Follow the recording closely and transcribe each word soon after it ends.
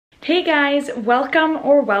Hey guys, welcome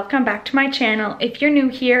back to my channel. If you're new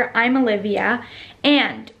here, I'm Olivia,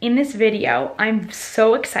 and in this video, I'm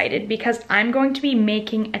so excited because I'm going to be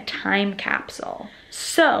making a time capsule.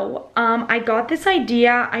 So, I got this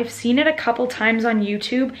idea. I've seen it a couple times on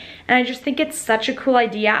YouTube, and I just think it's such a cool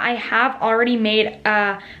idea. I have already made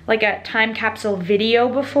like a time capsule video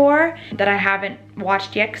before that I haven't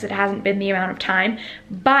watched yet because it hasn't been the amount of time,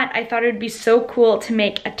 but I thought it would be so cool to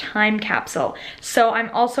make a time capsule. So I'm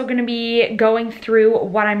also going to be going through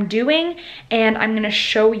what I'm doing, and I'm going to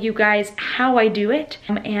show you guys how I do it,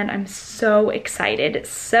 and I'm so excited.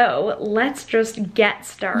 So let's just get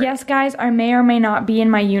started. Yes guys, I may or may not be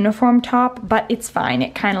in my uniform top, but it's fine.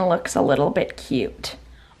 It kind of looks a little bit cute.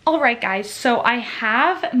 Alright guys, so I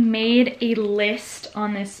have made a list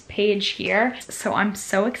on this page here, so I'm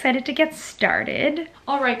so excited to get started.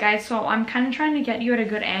 Alright guys, so I'm kind of trying to get you at a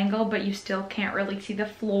good angle, but you still can't really see the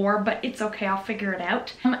floor, but it's okay, I'll figure it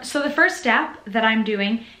out. So the first step that I'm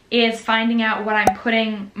doing is finding out what I'm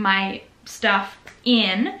putting my stuff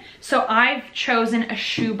in. So I've chosen a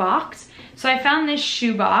shoe box. So I found this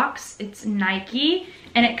shoe box, it's Nike,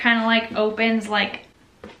 and it kind of like opens like,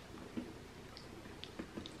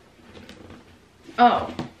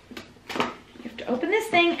 oh, you have to open this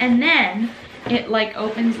thing and then it like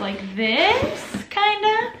opens like this,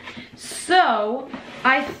 kinda. So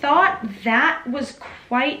I thought that was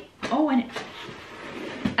quite,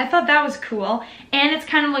 I thought that was cool. And it's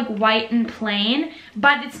kind of like white and plain,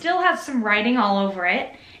 but it still has some writing all over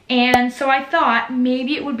it. And so I thought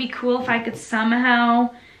maybe it would be cool if I could somehow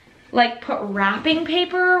like put wrapping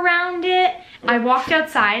paper around it. I walked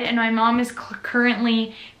outside and my mom is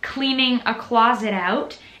currently cleaning a closet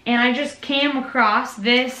out, and I just came across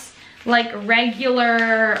this like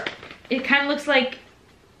regular, it kind of looks like,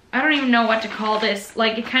 I don't even know what to call this,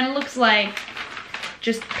 like it kind of looks like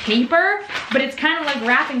just paper, but it's kind of like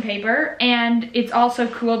wrapping paper, and it's also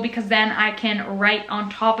cool because then I can write on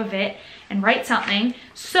top of it and write something.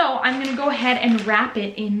 So I'm gonna go ahead and wrap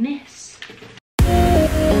it in this.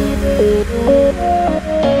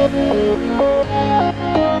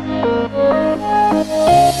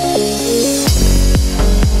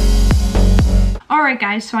 Alright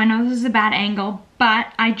guys, so I know this is a bad angle,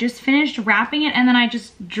 but I just finished wrapping it and then I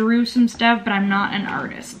just drew some stuff, but I'm not an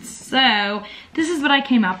artist. So this is what I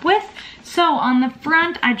came up with. So on the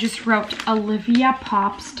front, I just wrote Olivia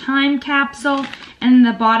Popp's time capsule, and in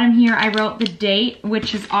the bottom here, I wrote the date,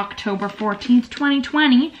 which is October 14th,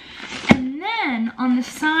 2020. And then on the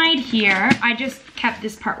side here, I just kept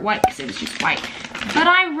this part white because it was just white. But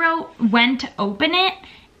I wrote when to open it,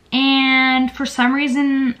 and for some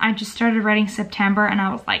reason, I just started writing September, and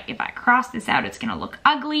I was like, if I cross this out, it's gonna look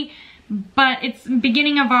ugly. But it's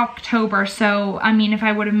beginning of October, so I mean, if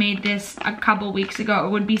I would have made this a couple weeks ago, it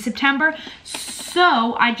would be September.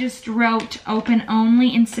 So I just wrote open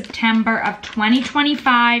only in September of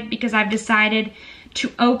 2025 because I've decided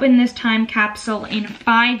to open this time capsule in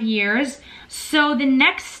 5 years. So the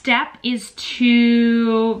next step is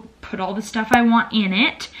to put all the stuff I want in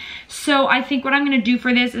it. So I think what I'm gonna do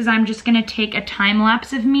for this is I'm just gonna take a time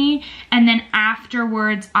lapse of me, and then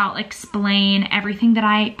afterwards I'll explain everything that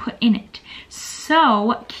I put in it.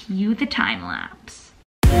 So cue the time lapse.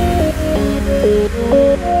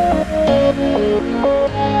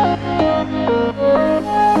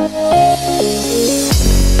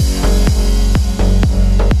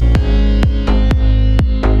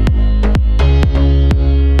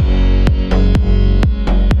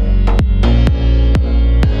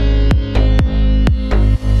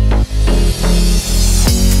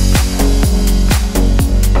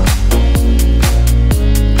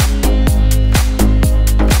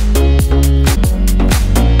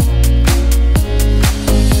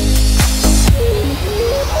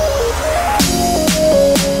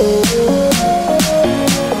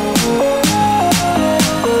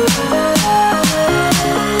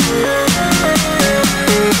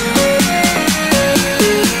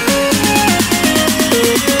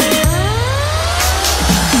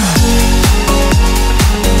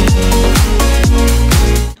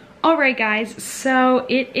 Alright guys, so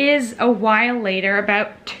it is a while later,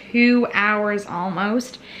 about 2 hours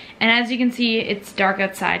almost, and as you can see, it's dark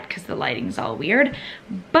outside because the lighting's all weird,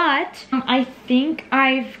 but I think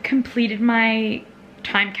I've completed my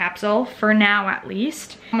time capsule, for now at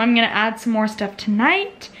least. I'm gonna add some more stuff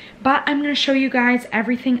tonight, but I'm gonna show you guys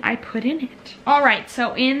everything I put in it. Alright,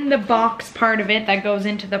 so in the box part of it that goes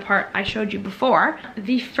into the part I showed you before,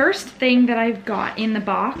 the first thing that I've got in the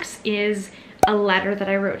box is a letter that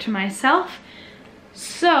I wrote to myself.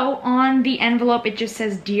 So on the envelope it just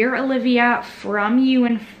says, "Dear Olivia, from you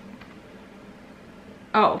and..."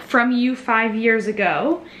 from you 5 years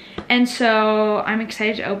ago. And so I'm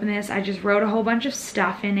excited to open this. I just wrote a whole bunch of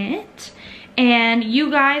stuff in it. And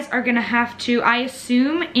you guys are gonna have to, I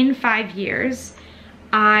assume in 5 years,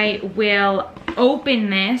 I will open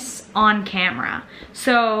this on camera.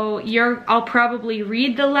 So I'll probably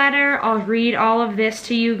read the letter, I'll read all of this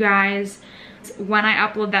to you guys when I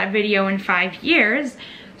upload that video in 5 years.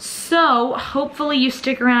 So hopefully you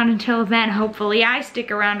stick around until then. Hopefully I stick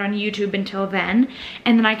around on YouTube until then,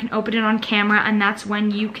 and then I can open it on camera, and that's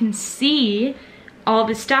when you can see all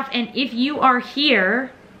this stuff. And if you are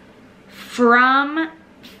here from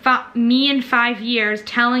me in 5 years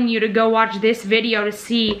telling you to go watch this video to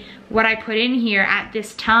see what I put in here at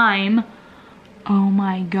this time, oh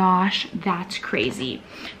my gosh, that's crazy.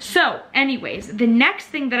 So anyways, the next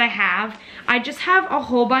thing that I just have a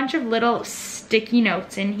whole bunch of little sticky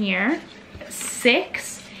notes in here,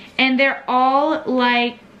 6, and they're all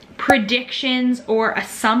like predictions or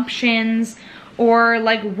assumptions or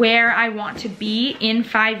like where I want to be in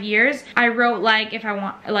 5 years. I wrote like if I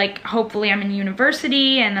want, like hopefully I'm in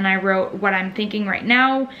university, and then I wrote what I'm thinking right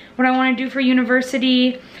now, what I want to do for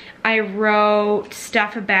university. I wrote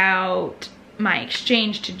stuff about my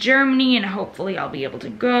exchange to Germany and hopefully I'll be able to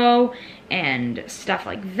go and stuff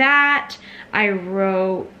like that. I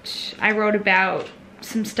wrote about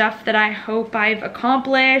some stuff that I hope I've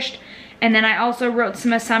accomplished, and then I also wrote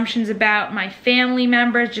some assumptions about my family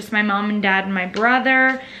members, just my mom and dad and my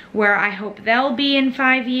brother, where I hope they'll be in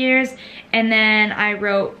 5 years. And then I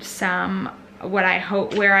wrote some where I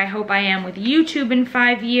hope I am with YouTube in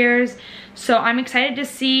 5 years. So I'm excited to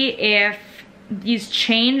see if these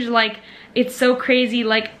change. Like, it's so crazy.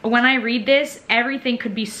 Like when I read this, everything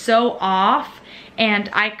could be so off, and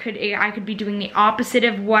I could be doing the opposite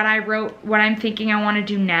of what I wrote, what I'm thinking I want to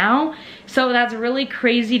do now. So that's really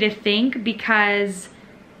crazy to think, because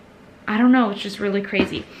I don't know, it's just really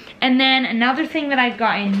crazy. And then another thing that I've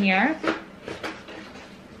got in here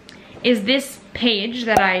is this page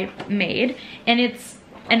that I made, and it's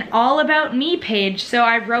an all about me page. So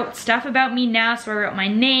I wrote stuff about me now. So I wrote my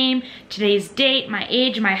name, today's date, my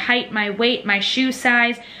age, my height, my weight, my shoe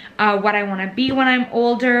size, what I want to be when I'm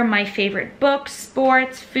older, my favorite books,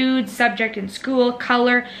 sports, food, subject in school,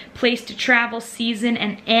 color, place to travel, season,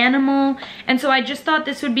 and animal. And so I just thought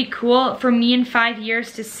this would be cool for me in 5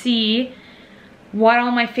 years to see what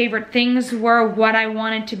all my favorite things were, what I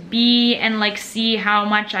wanted to be, and like see how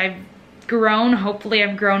much I've grown. Hopefully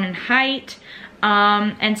I've grown in height.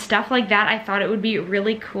 And stuff like that. I thought it would be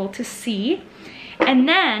really cool to see. And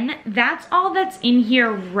then that's all that's in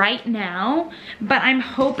here right now, but I'm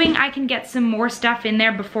hoping I can get some more stuff in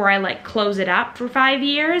there before I like close it up for 5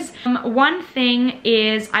 years. One thing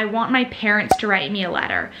is I want my parents to write me a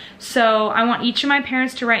letter. So I want each of my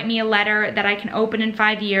parents to write me a letter that I can open in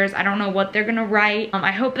 5 years. I don't know what they're gonna write.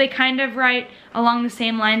 I hope they kind of write along the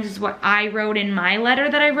same lines as what I wrote in my letter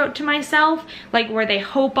that I wrote to myself, like where they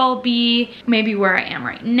hope I'll be, maybe where I am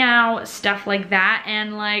right now, stuff like that.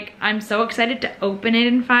 And like, I'm so excited to open it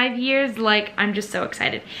in 5 years. Like, I'm just so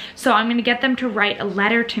excited. So I'm gonna get them to write a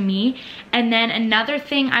letter to me. And then another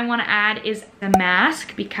thing I wanna add is a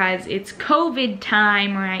mask, because it's COVID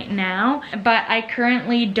time right now, but I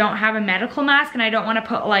currently don't have a medical mask, and I don't wanna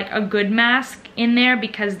put like a good mask in there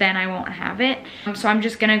because then I won't have it. So I'm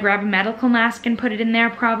just gonna grab a medical mask and put it in there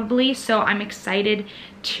probably. So I'm excited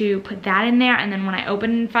to put that in there, and then when I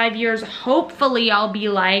open in 5 years, hopefully I'll be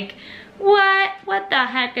like, what the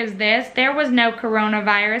heck is this? There was no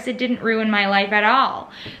coronavirus. It didn't ruin my life at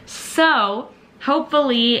all. So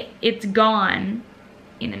hopefully it's gone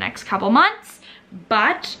in the next couple months,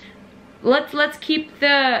 but let's keep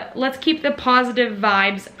the positive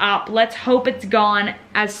vibes up. Let's hope it's gone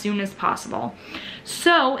as soon as possible.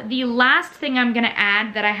 So the last thing I'm gonna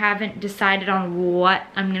add that I haven't decided on what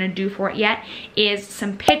I'm gonna do for it yet is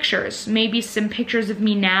some pictures. Maybe some pictures of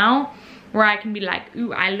me now where I can be like,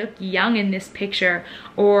 ooh, I look young in this picture,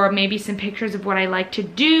 or maybe some pictures of what I like to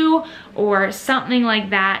do or something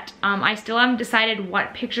like that. I still haven't decided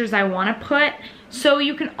what pictures I wanna put. So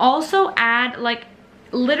you can also add like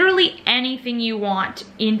literally anything you want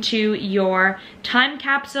into your time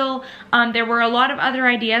capsule. There were a lot of other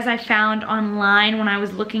ideas I found online when I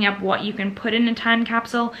was looking up what you can put in a time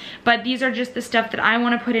capsule, but these are just the stuff that I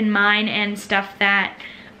want to put in mine and stuff that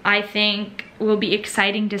I think will be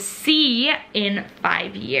exciting to see in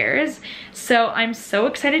 5 years. So I'm so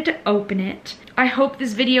excited to open it. I hope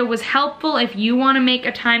this video was helpful if you want to make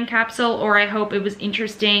a time capsule, or I hope it was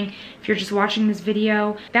interesting if you're just watching this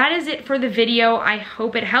video. That is it for the video. I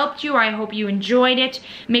hope it helped you. I hope you enjoyed it.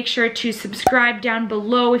 Make sure to subscribe down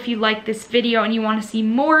below if you like this video and you want to see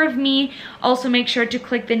more of me. Also make sure to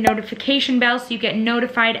click the notification bell so you get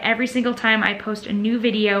notified every single time I post a new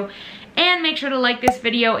video. And make sure to like this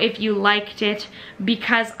video if you liked it,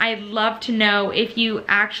 because I'd love to know if you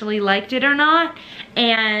actually liked it or not.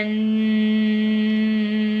 And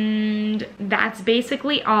that's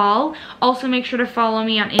basically all. Also make sure to follow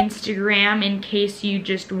me on Instagram in case you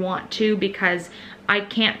just want to, because I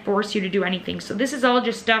can't force you to do anything. So this is all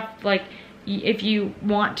just stuff like, if you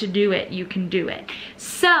want to do it, you can do it.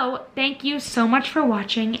 So thank you so much for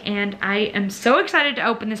watching, and I am so excited to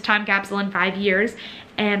open this time capsule in 5 years,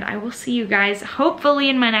 and I will see you guys hopefully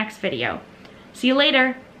in my next video. See you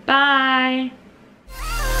later. Bye.